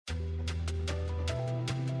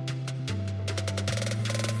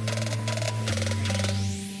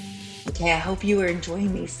Okay, I hope you are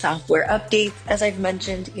enjoying these software updates. As I've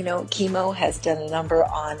mentioned, chemo has done a number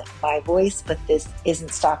on my voice, but this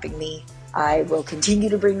isn't stopping me. I will continue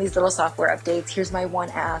to bring these little software updates. Here's my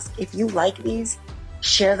one ask. If you like these,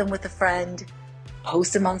 share them with a friend,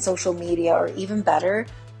 post them on social media, or even better,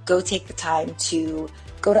 go take the time to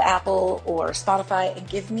go to Apple or Spotify and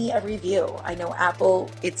give me a review. I know Apple,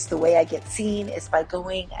 it's the way I get seen is by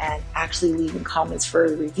going and actually leaving comments for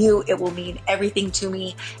a review. It will mean everything to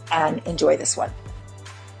me, and enjoy this one.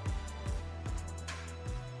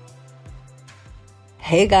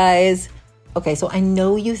 Hey guys. Okay, so I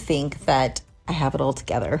know you think that I have it all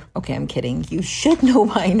together. Okay, I'm kidding. You should know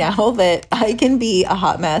by now that I can be a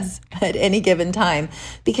hot mess at any given time,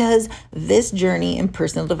 because this journey in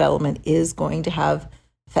personal development is going to have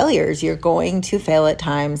failures. You're going to fail at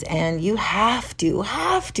times, and you have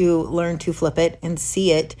to learn to flip it and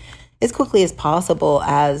see it as quickly as possible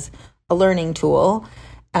as a learning tool.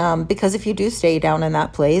 Because if you do stay down in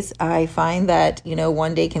that place, I find that,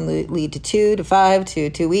 one day can lead to 2 to 5 to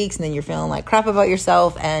 2 weeks, and then you're feeling like crap about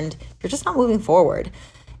yourself and you're just not moving forward.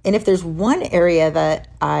 And if there's one area that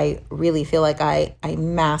I really feel like I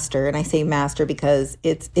master, and I say master because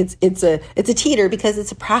it's a teeter, because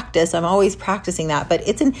it's a practice. I'm always practicing that, but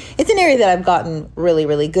it's an area that I've gotten really,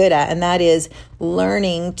 really good at, and that is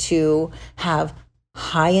learning to have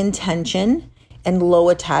high intention and low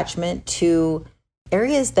attachment to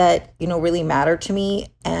areas that, really matter to me,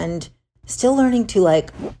 and still learning to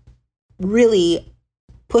really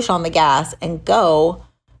push on the gas and go,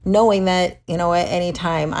 knowing that, at any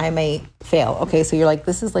time I may fail. Okay, so you're like,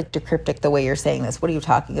 this is like decryptic the way you're saying this. What are you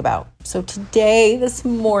talking about? So this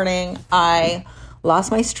morning, I lost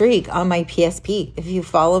my streak on my PSP. If you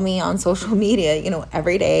follow me on social media,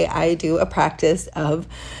 every day I do a practice of,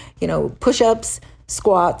 push-ups,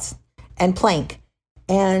 squats, and plank.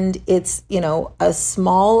 And it's, a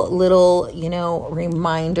small little,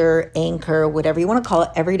 reminder, anchor, whatever you want to call it,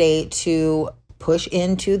 every day to push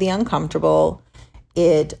into the uncomfortable.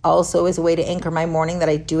 It also is a way to anchor my morning, that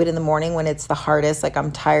I do it in the morning when it's the hardest, like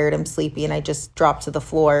I'm tired, I'm sleepy, and I just drop to the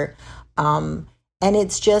floor. And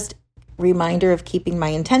it's just a reminder of keeping my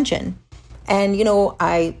intention. And,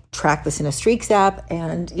 I track this in a Streaks app,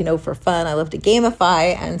 and, for fun, I love to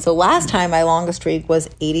gamify. And so last time my longest streak was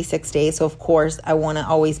 86 days. So of course I want to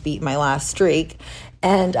always beat my last streak.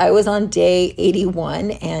 And I was on day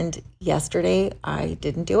 81, and yesterday I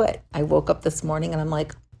didn't do it. I woke up this morning and I'm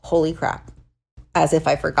like, holy crap, as if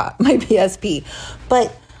I forgot my PSP.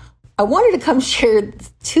 But I wanted to come share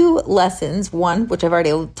 2 lessons. One, which I've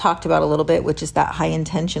already talked about a little bit, which is that high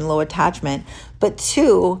intention, low attachment. But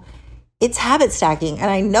 2, it's habit stacking.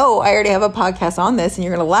 And I know I already have a podcast on this, and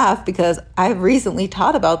you're going to laugh because I've recently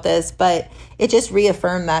taught about this, but it just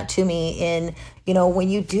reaffirmed that to me in, when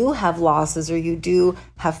you do have losses or you do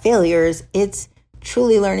have failures, it's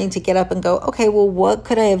truly learning to get up and go, okay, well, what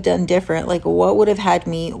could I have done different? Like, what would have had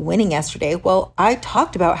me winning yesterday? Well, I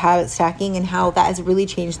talked about habit stacking and how that has really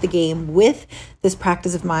changed the game with this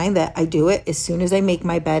practice of mine, that I do it as soon as I make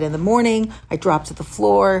my bed in the morning, I drop to the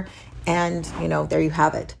floor, and, there you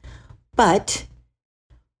have it. But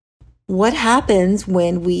what happens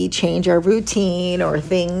when we change our routine or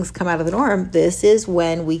things come out of the norm? This is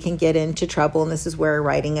when we can get into trouble. And this is where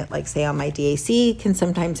writing it, like say on my DAC, can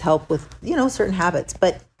sometimes help with, certain habits.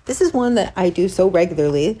 But this is one that I do so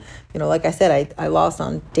regularly. Like I said, I lost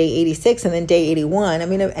on day 86 and then day 81. I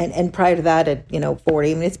mean, and prior to that at,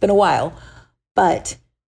 40. I mean, it's been a while. But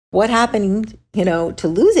what happened, to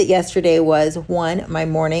lose it yesterday was, 1, my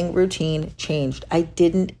morning routine changed. I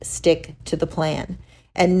didn't stick to the plan.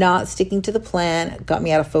 And not sticking to the plan got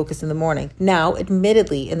me out of focus in the morning. Now,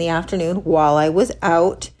 admittedly, in the afternoon, while I was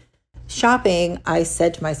out shopping, I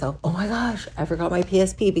said to myself, oh my gosh, I forgot my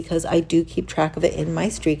PSP, because I do keep track of it in my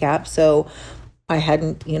Streak app. So I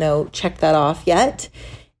hadn't, checked that off yet.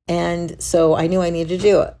 And so I knew I needed to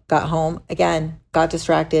do it. Got home again, got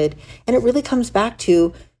distracted. And it really comes back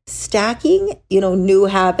to stacking, new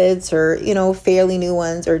habits or, fairly new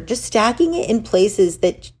ones, or just stacking it in places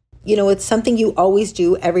that, it's something you always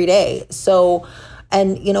do every day. So,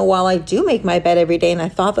 and, while I do make my bed every day and I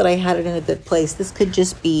thought that I had it in a good place, this could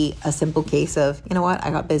just be a simple case of,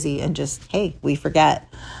 I got busy and just, hey, we forget.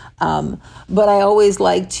 But I always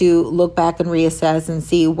like to look back and reassess and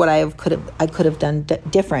see what I could have done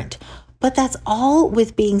different. But that's all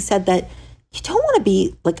with being said that you don't want to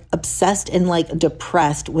be obsessed and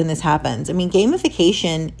depressed when this happens. I mean,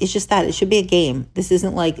 gamification is just that. It should be a game. This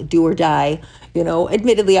isn't do or die.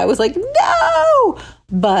 Admittedly, I was like, no,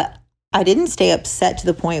 but I didn't stay upset to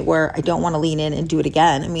the point where I don't want to lean in and do it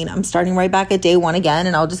again. I mean, I'm starting right back at day one again,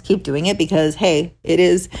 and I'll just keep doing it because, hey, it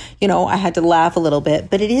is, I had to laugh a little bit,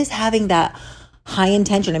 but it is having that high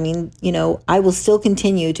intention. I mean, I will still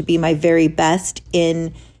continue to be my very best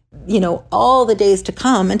in, all the days to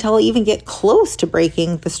come until I even get close to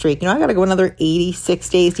breaking the streak. I got to go another 86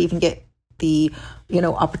 days to even get the,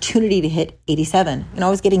 opportunity to hit 87. I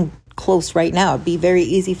was getting close right now. It'd be very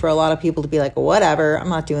easy for a lot of people to be like, whatever, I'm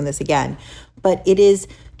not doing this again. But it is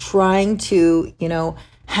trying to,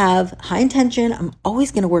 have high intention. I'm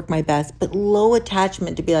always going to work my best, but low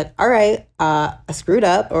attachment to be like, all right, I screwed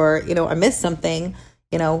up, or, I missed something,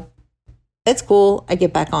 it's cool. I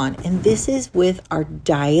get back on. And this is with our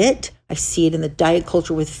diet. I see it in the diet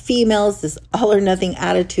culture with females, this all or nothing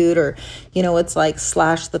attitude, or, it's like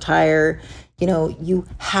slash the tire. You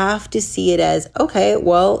have to see it as, okay,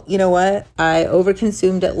 well, you know what? I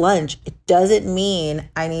overconsumed at lunch. It doesn't mean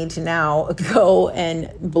I need to now go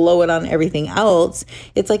and blow it on everything else.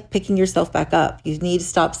 It's like picking yourself back up. You need to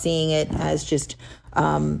stop seeing it as just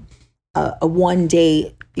a one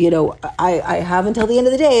day, I have until the end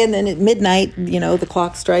of the day, and then at midnight, the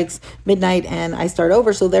clock strikes midnight and I start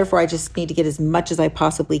over. So therefore I just need to get as much as I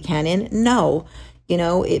possibly can in. No,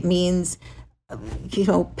 it means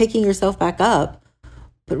picking yourself back up,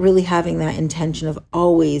 but really having that intention of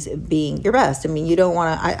always being your best. I mean, you don't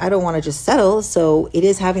want to, I don't want to just settle. So it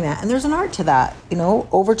is having that. And there's an art to that,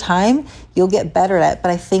 over time, you'll get better at it.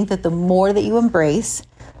 But I think that the more that you embrace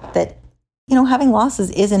that, having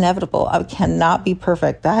losses is inevitable. I cannot be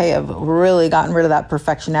perfect. I have really gotten rid of that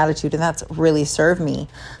perfection attitude, and that's really served me.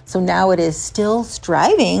 So now it is still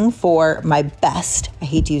striving for my best. I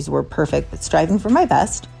hate to use the word perfect, but striving for my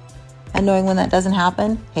best. And knowing when that doesn't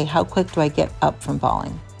happen, hey, how quick do I get up from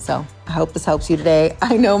falling? So I hope this helps you today.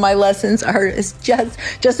 I know my lessons are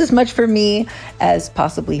just as much for me as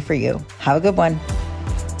possibly for you. Have a good one.